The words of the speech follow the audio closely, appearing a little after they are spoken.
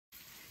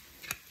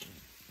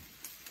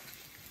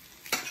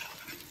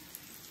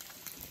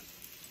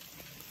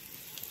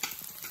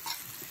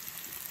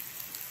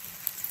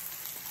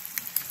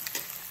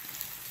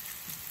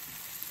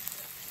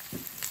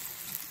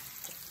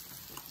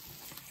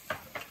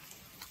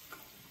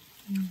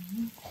Hi,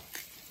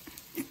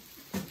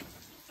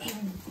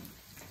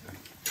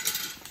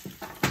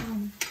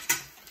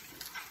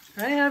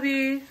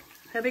 Hubby.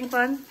 Having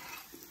fun?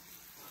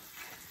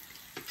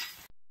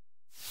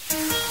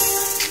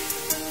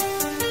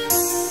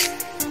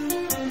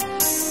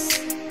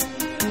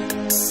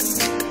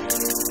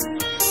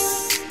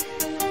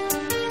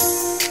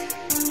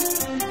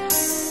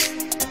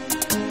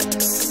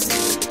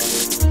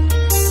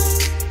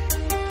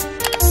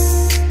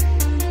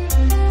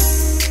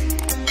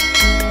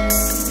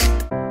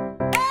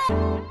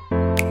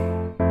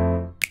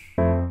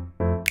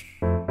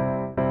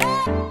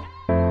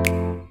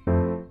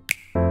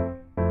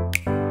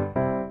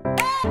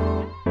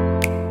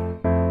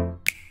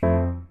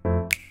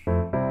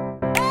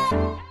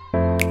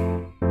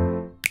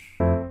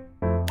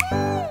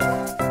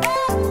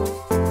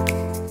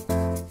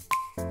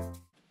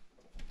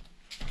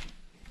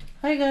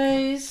 Hi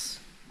guys!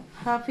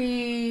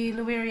 Happy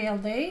Riel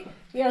Day.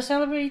 We are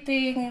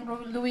celebrating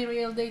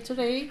Riel Day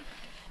today.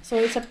 So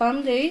it's a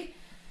palm day.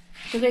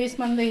 Today is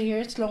Monday here.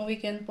 It's long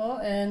weekend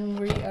po. And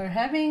we are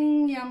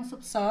having yam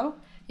supsal.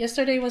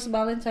 Yesterday was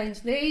Valentine's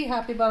Day.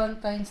 Happy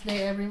Valentine's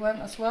Day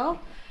everyone as well.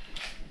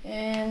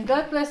 And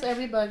God bless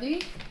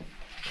everybody.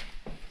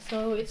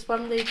 So it's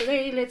palm day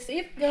today. Let's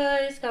eat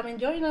guys. Come and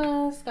join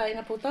us. Kain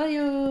na po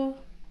tayo.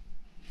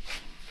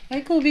 Hi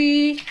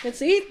Kobe.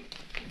 Let's eat.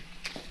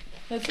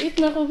 Let's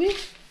eat na, Kobe.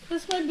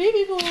 That's my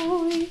baby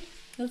boy.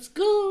 Let's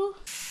go.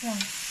 Yeah.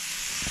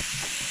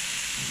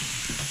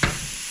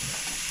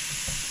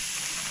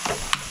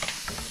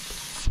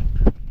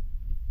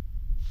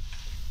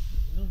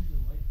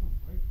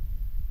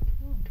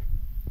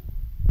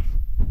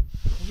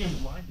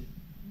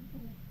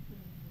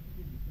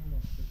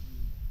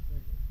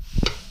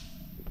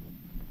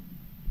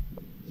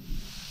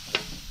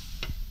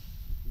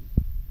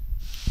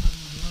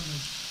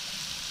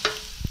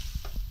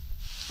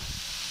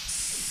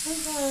 Hi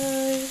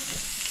guys!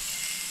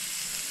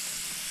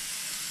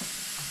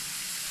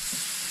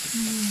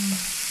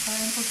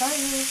 Kain po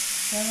tayo.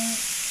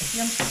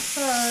 Yam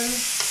supsal.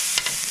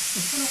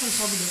 Ano kayo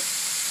sabi doon?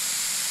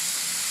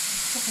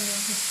 Okay,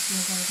 just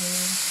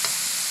nagagawin.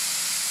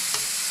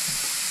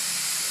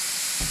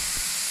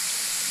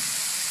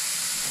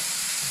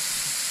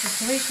 It's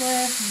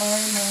request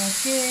by my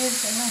kids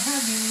and my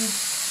hubby.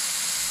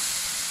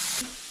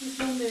 This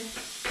one there.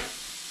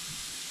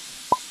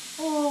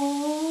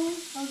 Oh,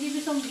 I'll give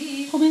you some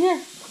beef. Kobe here.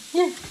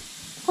 Here.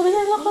 Kobe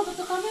here, look at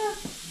the camera.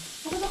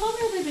 Look at the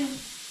camera, baby.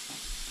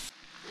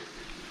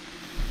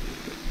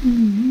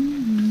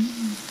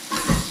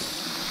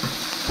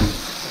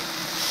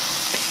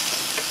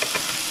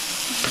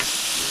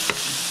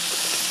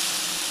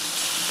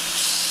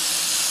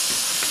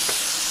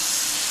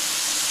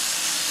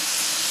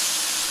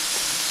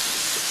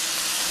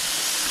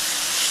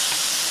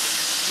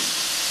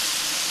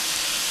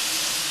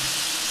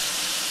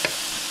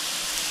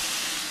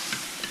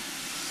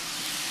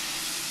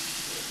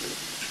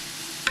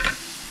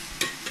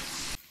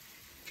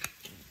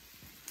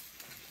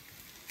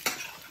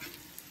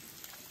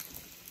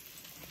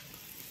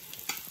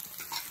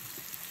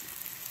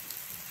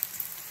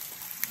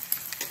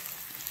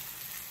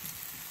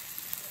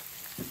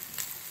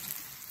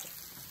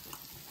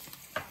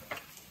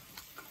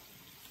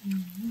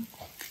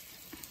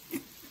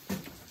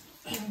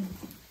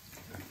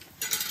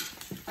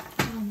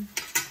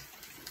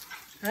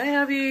 Hi,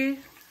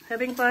 Hubby.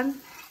 Having fun?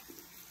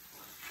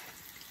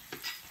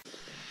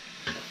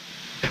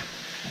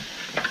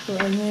 So,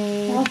 I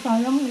made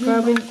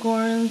crab and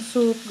corn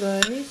soup,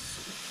 guys.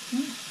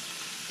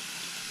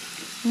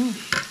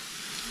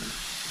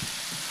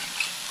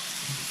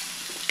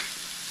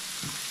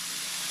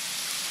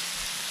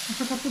 I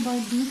forgot to buy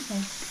beef.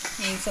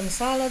 And some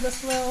salad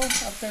as well.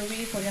 After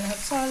we eat, we're gonna have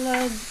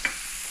salad.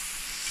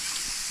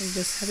 We're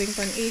just having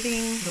fun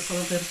eating.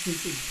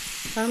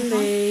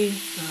 Sunday.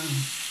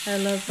 I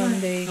love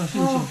Sunday.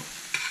 Oh,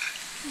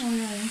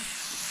 yeah.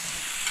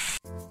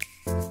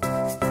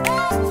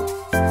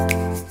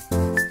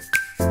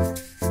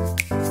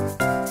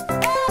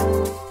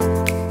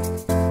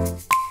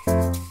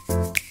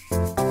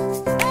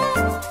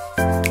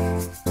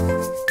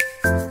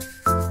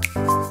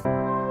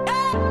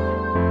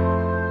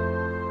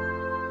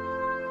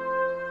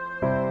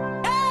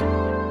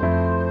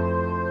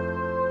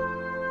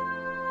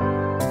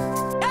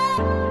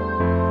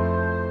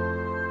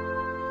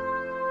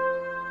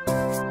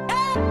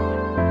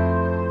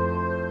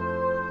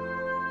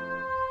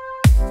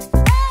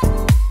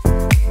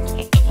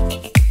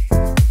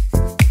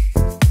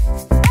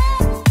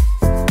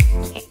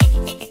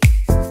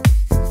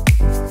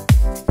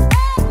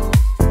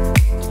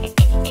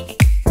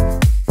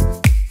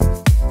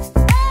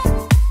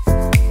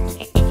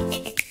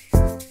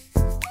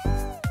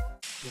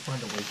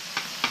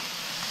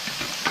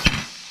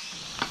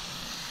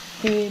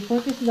 Okay,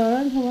 pork is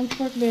done. Who wants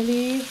pork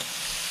belly?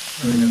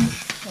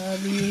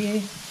 Abby.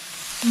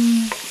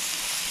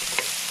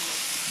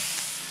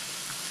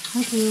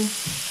 Thank you.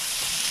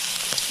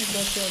 I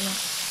got you, no?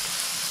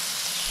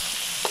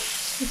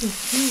 This is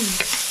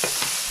huge.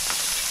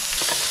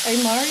 I I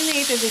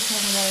marinated this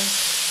one, guys.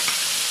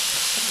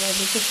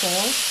 Ready to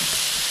salt.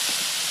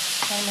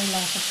 Ay, may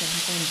lasa siya.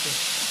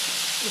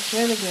 It's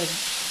really good.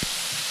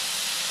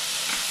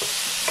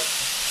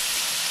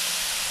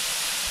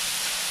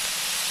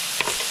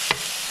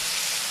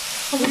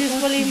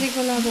 Usually, hindi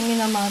ko na itong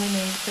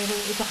minamarinate. Pero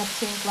ito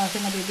kasi yung klase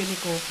na bibili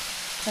ko.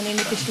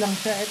 Naninipis lang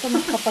siya. Ito,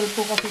 makapal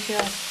po kasi siya.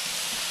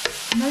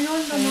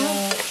 Ngayon,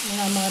 Kaya,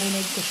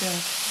 minamarinate ko siya.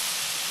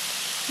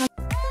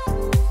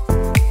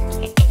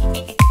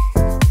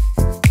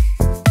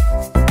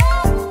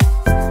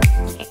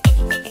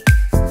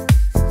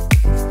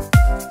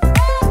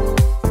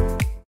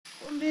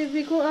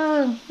 Baby ko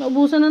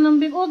naubusan na ng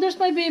baby. Oh, there's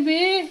my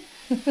baby.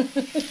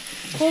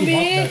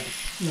 Kobe.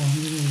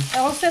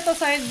 I'll set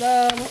aside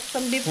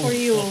some beef for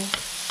you.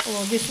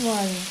 Oh, this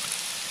one.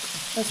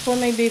 That's for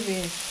my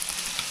baby.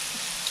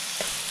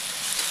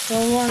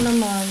 Kawawa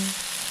naman.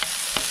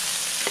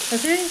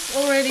 Kasi it's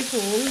already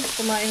full.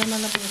 Kumain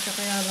naman na po siya.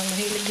 Kaya lang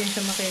mahilig din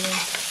siya makain.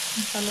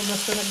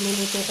 Basta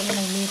nagluluto kami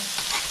ng meat.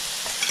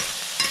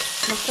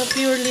 Basta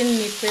pure lean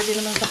meat. Pwede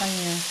naman sa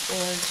kanya.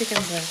 Or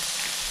chicken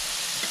breast.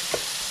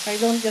 I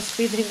don't just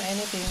feed him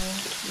anything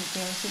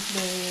because he's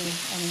very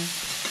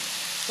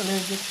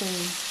allergic to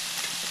it.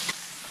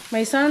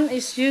 My son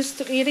is used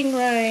to eating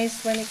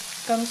rice when it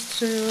comes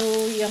to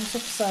yam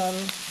supsal.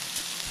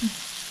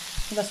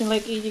 He doesn't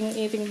like eating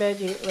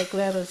veggie like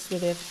lettuce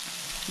with it,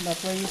 but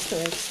we're used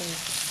to it. So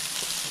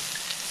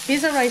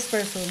he's a rice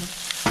person.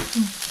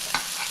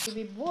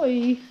 Baby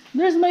boy,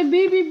 there's my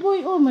baby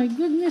boy. Oh my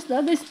goodness,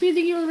 Dad is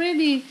feeding you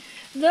already.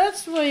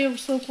 That's why you're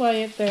so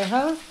quiet there,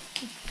 huh?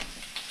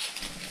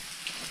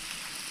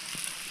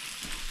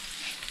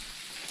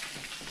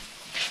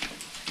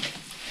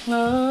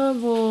 Oh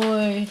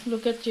boy,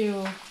 look at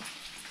you.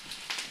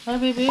 Hi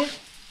baby,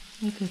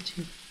 look at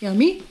you.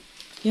 Yummy?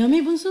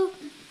 Yummy, bunso?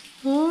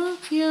 Oh,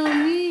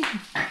 yummy.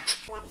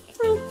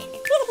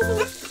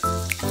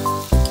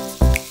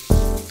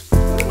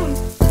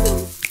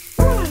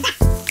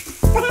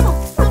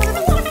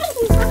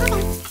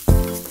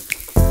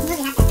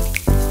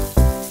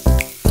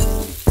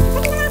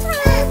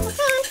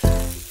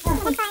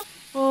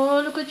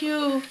 Oh, look at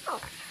you.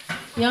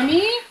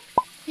 Yummy?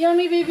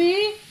 Yummy,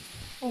 baby?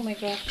 Oh my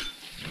gosh.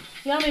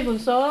 Yummy,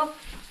 bunso.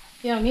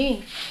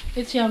 Yummy.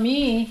 It's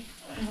yummy.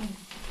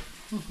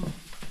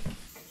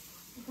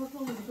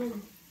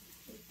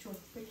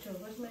 Picture.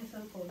 Where's my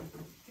cellphone?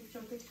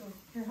 Picture.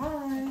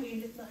 Hi.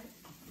 Pilit na.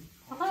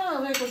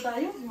 Record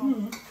tayo?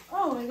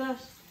 Oh my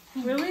gosh.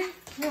 Really?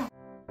 Yeah.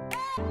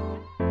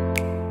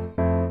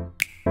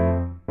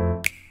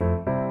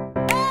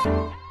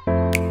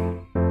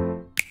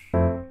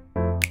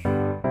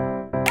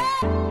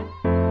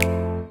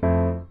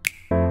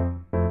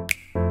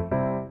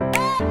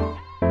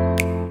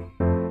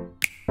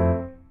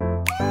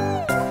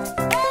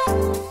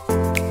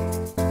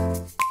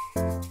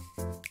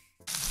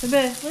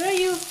 Bebe, where are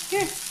you?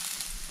 Here.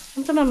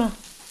 Come to mama.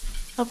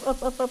 Up. Oh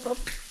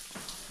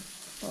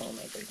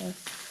my goodness.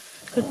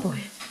 Good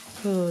boy.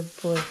 Good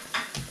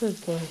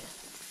boy.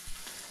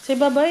 Say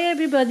bye-bye,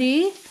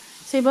 everybody.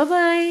 Say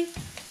bye-bye.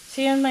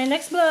 See you on my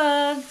next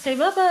vlog. Say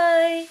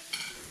bye-bye.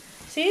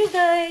 See you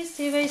guys.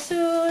 See you guys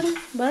soon.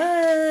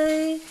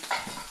 Bye.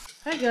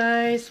 Hi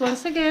guys.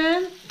 Once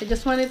again, I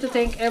just wanted to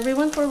thank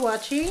everyone for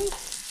watching.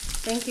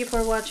 Thank you for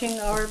watching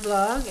our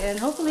vlog,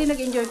 and hopefully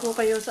nag-enjoy po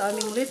kayo sa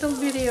aming little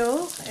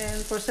video and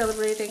for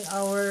celebrating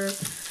our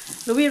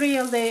Louis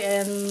Riel Day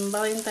and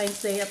Valentine's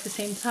Day at the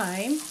same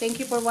time. Thank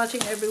you for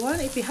watching,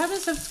 everyone. If you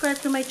haven't subscribed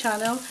to my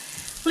channel,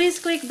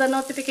 please click the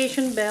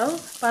notification bell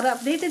para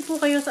updated po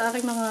kayo sa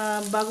aking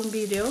mga bagong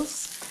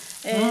videos.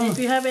 And if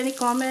you have any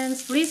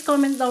comments, please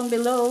comment down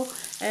below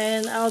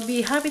and I'll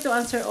be happy to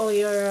answer all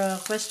your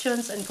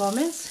questions and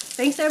comments.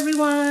 Thanks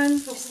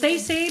everyone.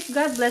 Stay safe.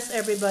 God bless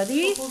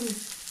everybody.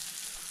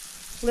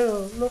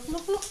 Look.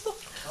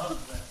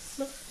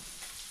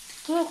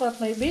 Look at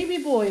my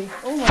baby boy.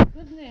 Oh my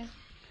goodness.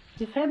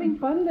 He's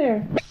having fun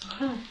there.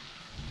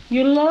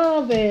 You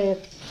love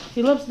it.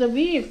 He loves the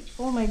beef.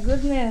 Oh my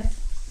goodness.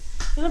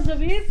 You love the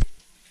beef?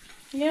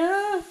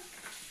 Yeah.